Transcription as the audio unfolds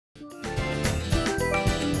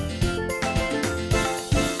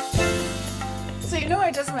know,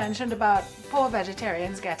 I just mentioned about poor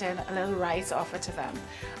vegetarians getting a little rice offered to them.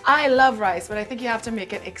 I love rice, but I think you have to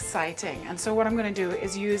make it exciting. And so what I'm going to do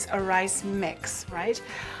is use a rice mix, right?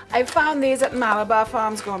 I found these at Malabar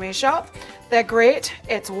Farms Gourmet Shop. They're great.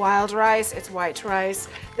 It's wild rice, it's white rice.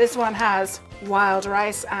 This one has wild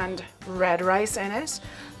rice and red rice in it.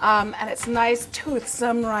 And it's nice,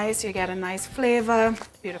 toothsome rice. You get a nice flavor,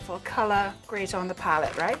 beautiful color, great on the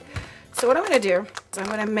palate, right? So what I'm going to do is I'm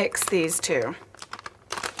going to mix these two.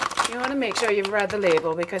 You want to make sure you've read the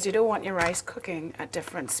label because you don't want your rice cooking at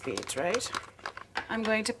different speeds, right? I'm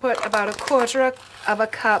going to put about 1/4 of a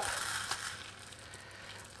cup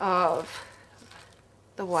of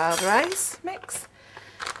the wild rice mix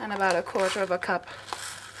and about 1/4 of a cup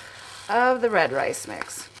of the red rice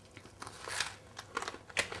mix.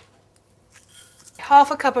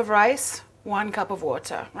 1/2 cup of rice, 1 cup of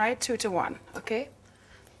water, right? 2 to 1, okay?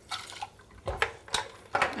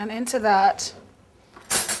 And into that,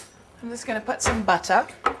 I'm just going to put some butter,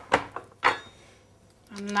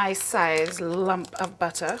 a nice sized lump of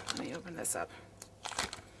butter. Let me open this up.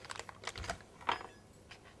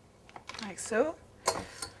 Like so.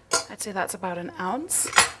 I'd say that's about 1 ounce.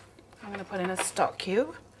 I'm going to put in a stock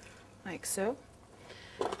cube, like so.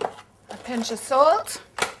 A pinch of salt.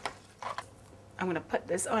 I'm going to put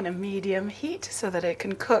this on a medium heat so that it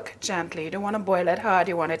can cook gently. You don't want to boil it hard,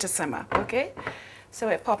 you want it to simmer, okay? So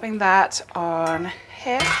we're popping that on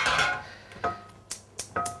here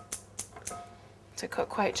to cook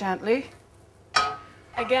quite gently.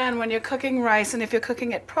 Again, when you're cooking rice, and if you're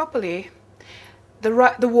cooking it properly, the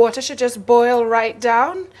water should just boil right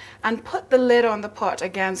down, and put the lid on the pot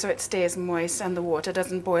again so it stays moist and the water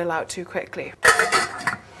doesn't boil out too quickly.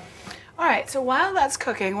 Alright, so while that's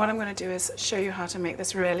cooking, what I'm going to do is show you how to make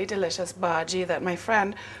this really delicious bhaji that my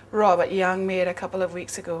friend Robert Young made a couple of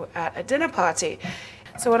weeks ago at a dinner party.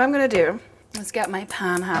 So what I'm going to do is get my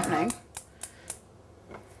pan happening.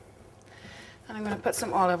 And I'm going to put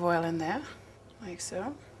some olive oil in there, like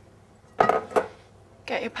so.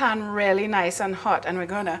 Get your pan really nice and hot, and we're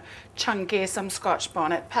going to chunky some Scotch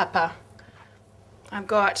bonnet pepper. I've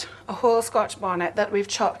got a whole Scotch bonnet that we've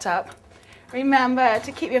chopped up. Remember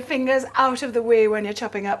to keep your fingers out of the way when you're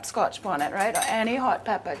chopping up Scotch bonnet, right? Or any hot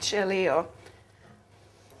pepper, chili, or...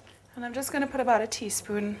 And I'm just going to put about a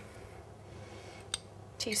teaspoon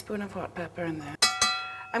of hot pepper in there.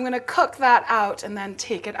 I'm going to cook that out and then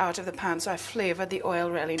take it out of the pan so I flavored the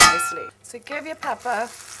oil really nicely. So give your pepper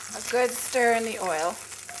a good stir in the oil.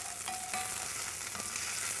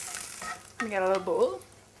 Let me get a little bowl.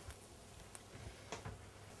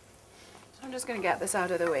 So I'm just going to get this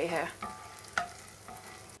out of the way here.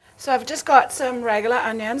 So I've just got some regular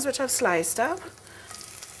onions which I've sliced up.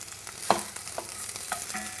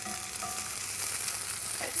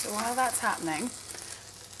 Right, so while that's happening,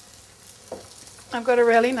 I've got a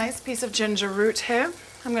really nice piece of ginger root here.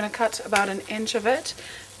 I'm going to cut about 1 inch of it,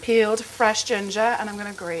 peeled fresh ginger, and I'm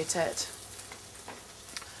going to grate it.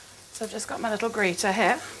 So I've just got my little grater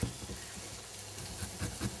here.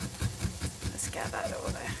 Let's get that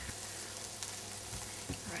over there.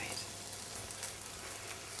 Right.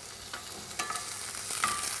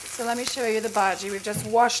 So let me show you the bhaji. We've just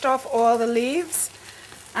washed off all the leaves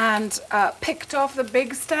and picked off the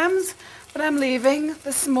big stems, but I'm leaving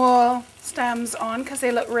the small stems on because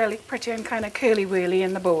they look really pretty and kind of curly-wurly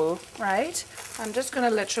in the bowl, right? I'm just going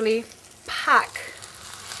to literally pack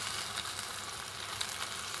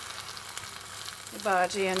the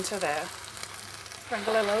bhaji into there.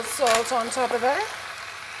 Sprinkle a little salt on top of it,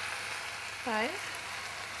 right?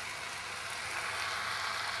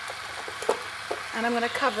 And I'm going to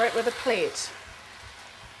cover it with a plate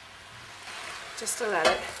just to let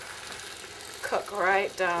it cook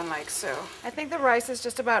right down like so. I think the rice is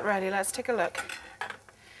just about ready. Let's take a look.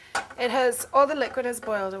 It has, all the liquid has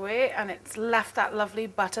boiled away and it's left that lovely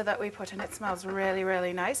butter that we put in. It smells really,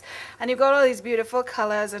 really nice. And you've got all these beautiful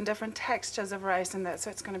colors and different textures of rice in there, so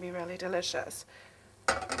it's going to be really delicious.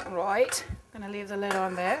 Right, I'm going to leave the lid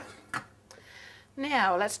on there.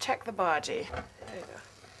 Now, let's check the bhaji. There you go.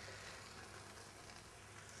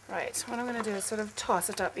 Right, what I'm going to do is sort of toss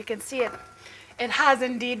it up. You can see it. It has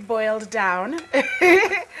indeed boiled down,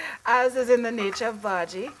 as is in the nature of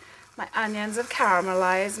bhaji. My onions have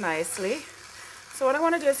caramelized nicely. So what I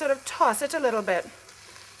want to do is sort of toss it a little bit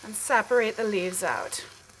and separate the leaves out.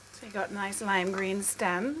 So you got nice lime green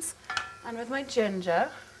stems. And with my ginger,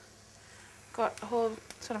 got a whole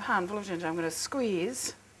sort of handful of ginger. I'm going to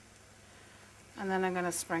squeeze, and then I'm going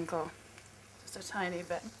to sprinkle just a tiny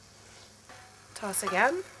bit. Toss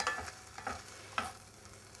again.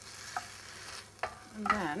 And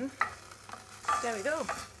then, there we go.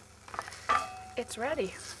 It's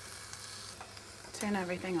ready. turn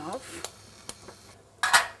everything off.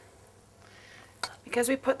 Because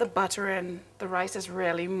we put the butter in, the rice is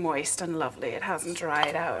really moist and lovely. It hasn't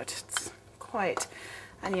dried out. It's quite,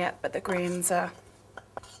 and yet, but the greens are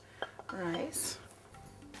rice.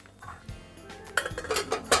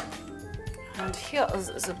 And here is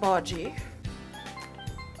the Bhagi,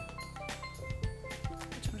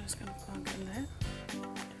 which I'm just going to plunk in there.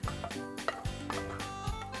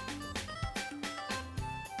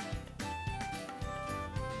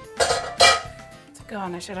 To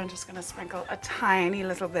garnish it, I'm just going to sprinkle a tiny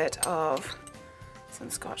little bit of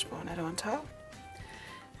some Scotch bonnet on top.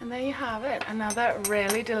 And there you have it, another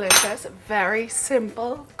really delicious, very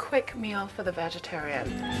simple, quick meal for the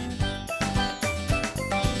vegetarian.